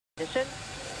Ignition.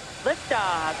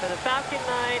 Liftoff for the Falcon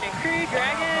 9 and Crew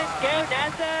Dragon. Go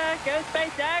NASA, go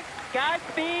SpaceX.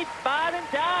 Godspeed, Bob and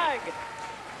Doug.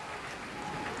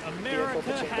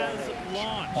 America has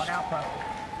launched.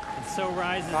 And so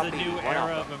rises a new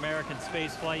era of American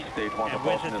spaceflight, and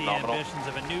with it the ambitions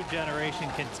of a new generation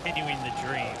continuing the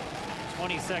dream.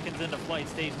 20 seconds into flight,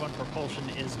 stage 1 propulsion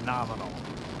is nominal.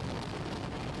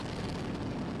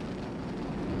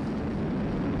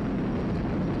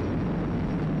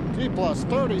 T plus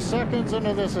 30 seconds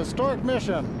into this historic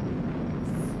mission.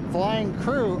 Flying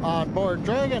crew on board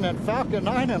Dragon and Falcon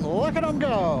 9, and look at them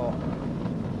go.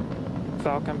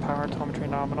 Falcon power telemetry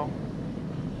nominal.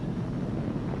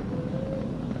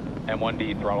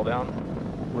 M1D throttle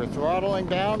down. We're throttling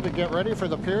down to get ready for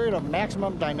the period of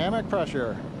maximum dynamic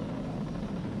pressure.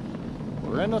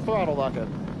 We're in the throttle bucket.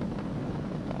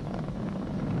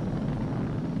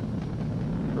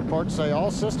 Reports say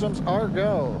all systems are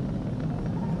go.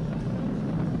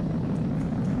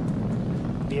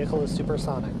 Vehicle is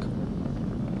supersonic.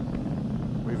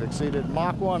 We've exceeded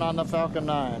Mach 1 on the Falcon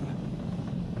 9.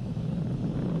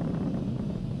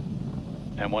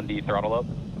 M1D throttle up.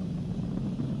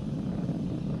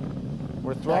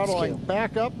 We're throttling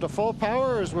back up to full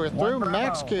power as we're through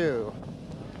max Q.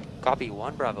 Copy,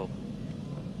 1 Bravo.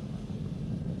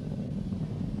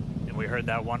 And we heard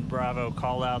that 1 Bravo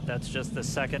call out. That's just the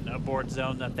second abort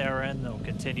zone that they're in. They'll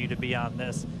continue to be on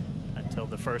this until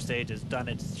the first stage has done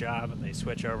its job and they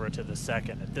switch over to the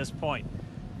second. At this point,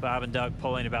 Bob and Doug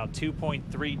pulling about 2.3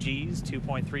 Gs,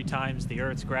 2.3 times the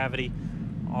Earth's gravity,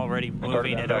 already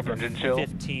moving at over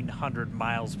 1,500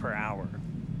 miles per hour.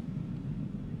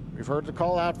 We've heard the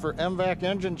call out for MVAC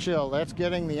engine chill. That's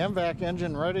getting the MVAC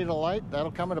engine ready to light. That'll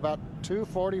come at about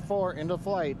 2:44 into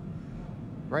flight.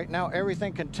 Right now,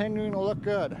 everything continuing to look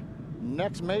good.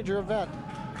 Next major event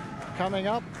coming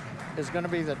up is going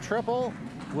to be the triple.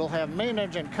 We'll have main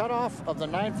engine cutoff of the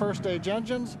 9 first stage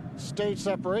engines, stage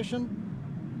separation,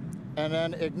 and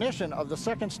then ignition of the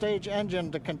second stage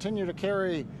engine to continue to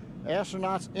carry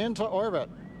astronauts into orbit.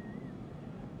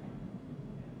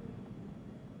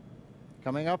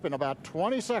 Coming up in about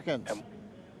 20 seconds.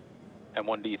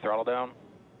 M1D throttle down.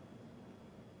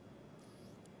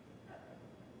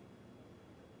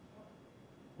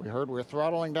 We heard we're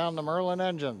throttling down the Merlin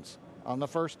engines on the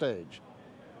first stage.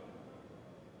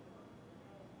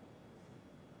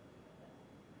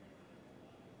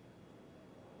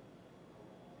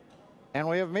 And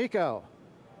we have MECO.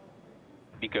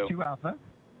 MECO. 2 Alpha.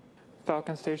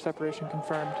 Falcon stage separation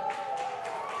confirmed.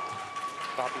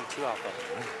 Copy, 2 Alpha.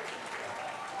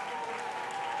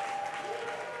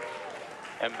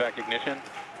 MVAC ignition.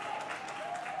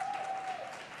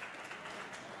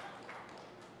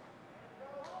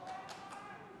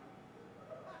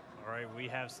 All right, we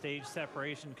have stage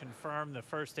separation confirmed. The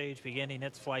first stage beginning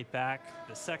its flight back.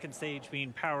 The second stage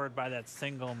being powered by that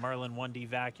single Merlin 1D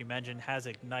vacuum engine has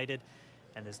ignited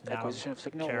and is now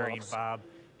carrying Bob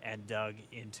and Doug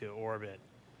into orbit.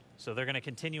 So they're going to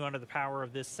continue under the power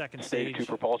of this second stage. Stage 2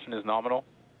 propulsion is nominal.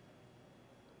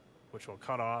 Which will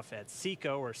cut off at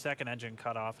SECO, or second engine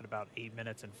cut off at about 8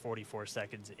 minutes and 44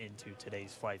 seconds into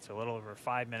today's flight. So a little over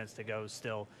 5 minutes to go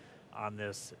still on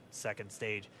this second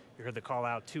stage. You heard the call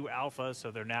out 2 Alpha, so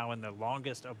they're now in the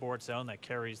longest abort zone that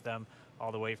carries them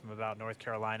all the way from about North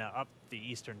Carolina up the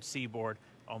eastern seaboard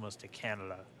almost to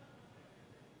Canada.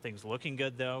 Things looking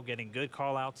good though, getting good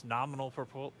call outs, nominal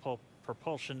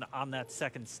propulsion on that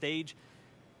second stage.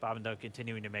 Bob and Doug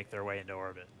continuing to make their way into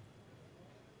orbit.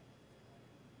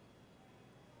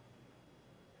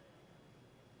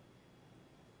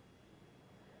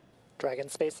 Dragon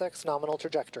SpaceX nominal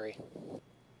trajectory.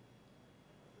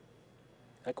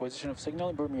 Acquisition of signal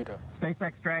in Bermuda.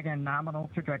 SpaceX Dragon nominal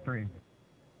trajectory.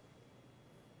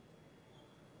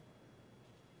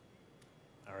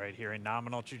 All right, here in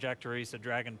nominal trajectory, so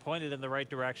Dragon pointed in the right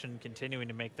direction, continuing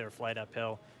to make their flight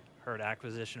uphill. Heard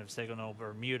acquisition of signal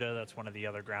Bermuda. That's one of the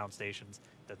other ground stations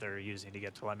that they're using to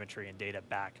get telemetry and data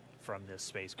back from this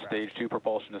spacecraft. Stage 2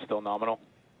 propulsion is still nominal.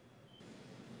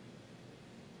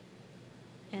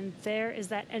 And there is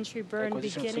that entry burn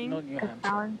beginning.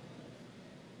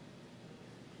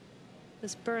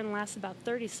 This burn lasts about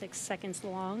 36 seconds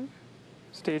long.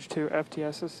 Stage 2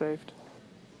 FTS is saved.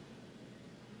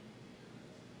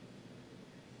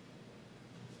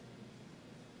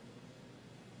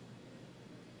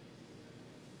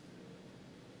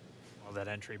 Well, that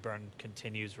entry burn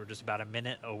continues. We're just about a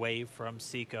minute away from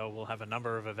SECO. We'll have a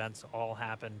number of events all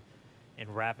happen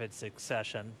in rapid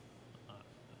succession.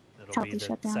 It'll be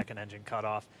the second engine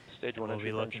cutoff. Stage 1 we'll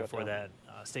be looking for that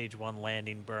stage 1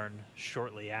 landing burn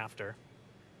shortly after.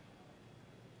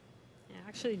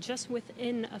 Actually, just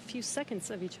within a few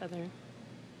seconds of each other.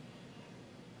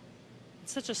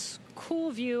 It's such a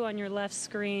cool view on your left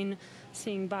screen,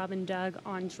 seeing Bob and Doug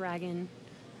on Dragon.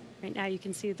 Right now you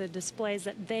can see the displays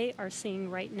that they are seeing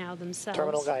right now themselves.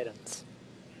 Terminal guidance.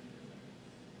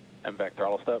 MVAC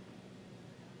throttle step.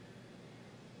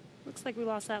 Looks like we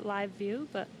lost that live view,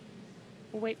 but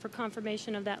we'll wait for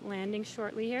confirmation of that landing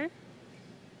shortly here.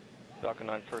 Falcon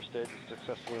 9 first stage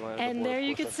successfully landed. And there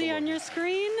you can see on your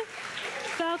screen,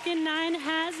 Falcon 9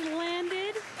 has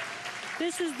landed.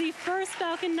 This is the first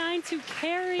Falcon 9 to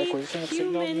carry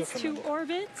humans to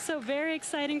orbit, so very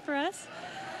exciting for us.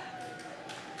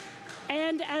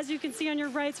 And as you can see on your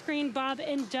right screen, Bob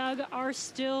and Doug are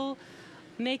still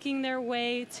making their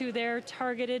way to their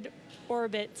targeted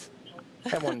orbit.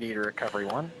 M1D to recovery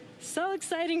 1. So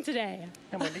exciting today.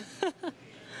 M1D.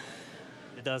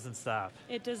 It doesn't stop.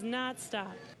 It does not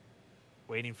stop.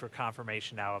 Waiting for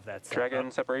confirmation now of that. Dragon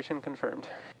separation confirmed.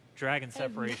 Dragon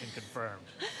separation confirmed.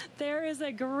 There is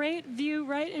a great view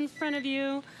right in front of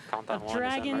you Countdown of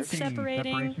Dragon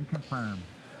separating. Separation confirmed.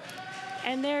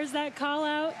 And there's that call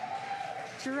out.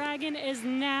 Dragon is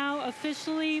now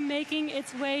officially making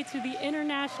its way to the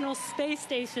International Space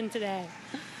Station today.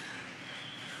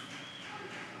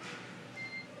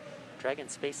 Dragon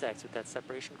SpaceX with that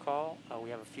separation call.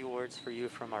 We have a few words for you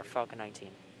from our Falcon 19.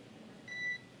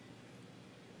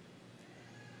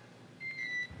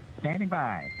 Standing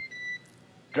by.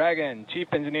 Dragon, Chief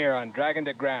Engineer on Dragon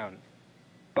to ground.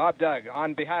 Bob Doug,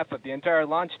 on behalf of the entire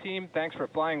launch team, thanks for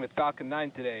flying with Falcon 9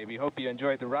 today. We hope you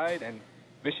enjoyed the ride and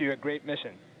wish you a great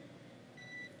mission.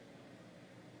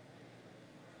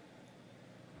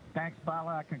 Thanks,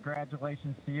 Bala.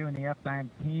 Congratulations to you and the F9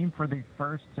 team for the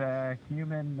first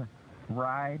human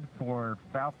ride for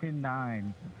Falcon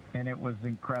 9, and it was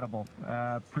incredible.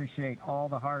 Appreciate all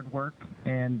the hard work,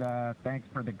 and thanks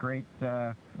for the great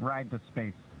ride to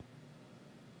space.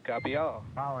 Copy all.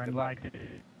 Oh, and Mike,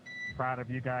 proud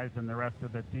of you guys and the rest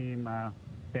of the team.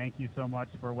 Thank you so much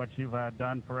for what you've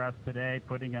done for us today,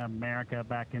 putting America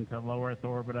back into low Earth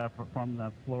orbit from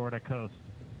the Florida coast.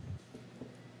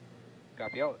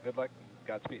 Copy all. Good luck.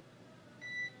 Godspeed.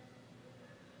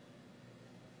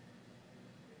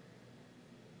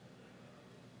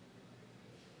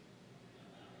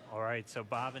 All right, so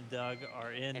Bob and Doug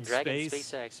are in And Dragon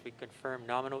space. SpaceX, we confirm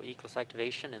nominal ECLS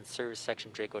activation and service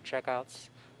section Draco checkouts.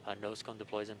 Nose cone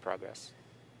deploys in progress.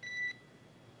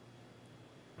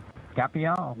 Copy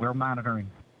all. We're monitoring.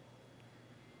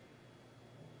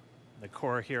 The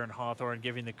Corps here in Hawthorne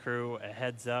giving the crew a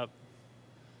heads up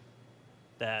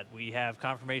that we have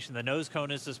confirmation the nose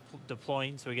cone is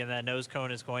deploying. So again, that nose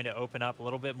cone is going to open up a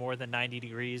little bit more than 90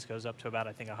 degrees, goes up to about,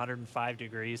 I think, 105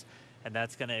 degrees, and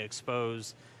that's going to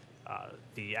expose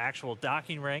the actual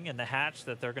docking ring and the hatch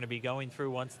that they're going to be going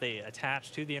through once they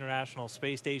attach to the International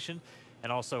Space Station,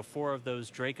 and also 4 of those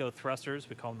Draco thrusters,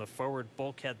 we call them the forward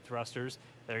bulkhead thrusters,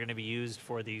 that are going to be used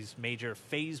for these major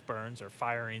phase burns or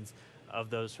firings of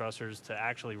those thrusters to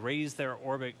actually raise their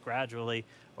orbit gradually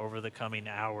over the coming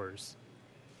hours.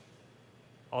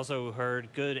 Also heard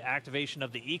good activation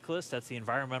of the ECLS, that's the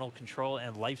Environmental Control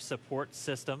and Life Support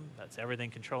System. That's everything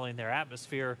controlling their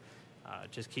atmosphere,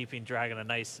 just keeping Dragon a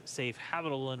nice, safe,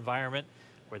 habitable environment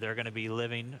where they're going to be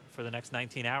living for the next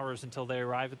 19 hours until they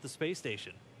arrive at the space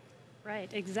station.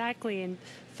 Right, exactly. And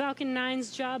Falcon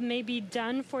 9's job may be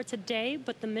done for today,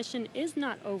 but the mission is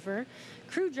not over.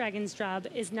 Crew Dragon's job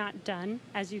is not done.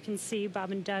 As you can see,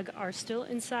 Bob and Doug are still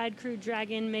inside Crew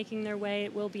Dragon, making their way.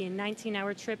 It will be a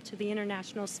 19-hour trip to the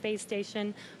International Space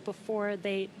Station before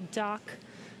they dock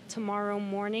tomorrow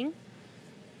morning.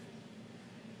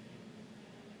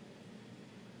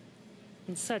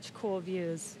 And such cool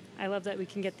views. I love that we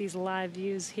can get these live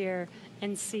views here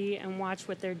and see and watch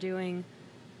what they're doing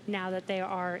now that they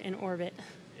are in orbit.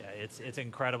 Yeah, it's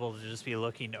incredible to just be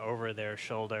looking over their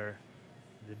shoulder,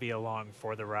 to be along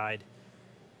for the ride.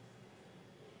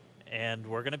 And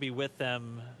we're going to be with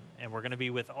them, and we're going to be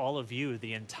with all of you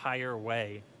the entire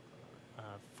way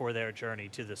for their journey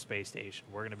to the space station.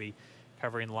 We're going to be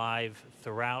covering live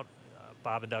throughout.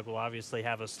 Bob and Doug will obviously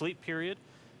have a sleep period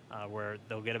where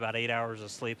they'll get about 8 hours of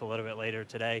sleep a little bit later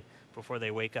today before they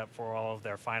wake up for all of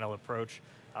their final approach.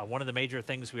 One of the major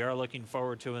things we are looking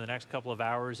forward to in the next couple of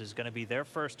hours is going to be their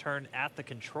first turn at the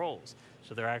controls.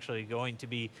 So they're actually going to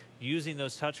be using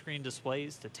those touchscreen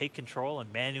displays to take control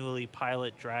and manually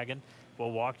pilot Dragon.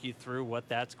 We'll walk you through what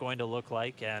that's going to look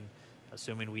like, and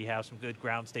assuming we have some good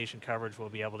ground station coverage, we'll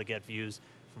be able to get views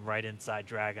from right inside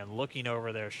Dragon, looking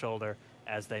over their shoulder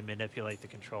as they manipulate the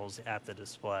controls at the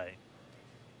display.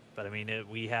 But I mean,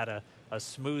 we had a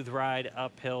smooth ride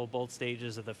uphill, both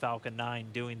stages of the Falcon 9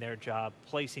 doing their job,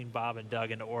 placing Bob and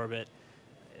Doug into orbit.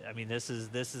 I mean, this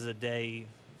is a day,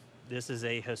 this is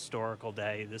a historical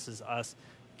day. This is us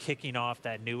kicking off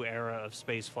that new era of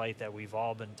space flight that we've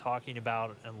all been talking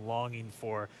about and longing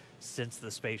for since the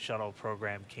Space Shuttle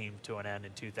program came to an end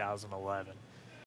in 2011.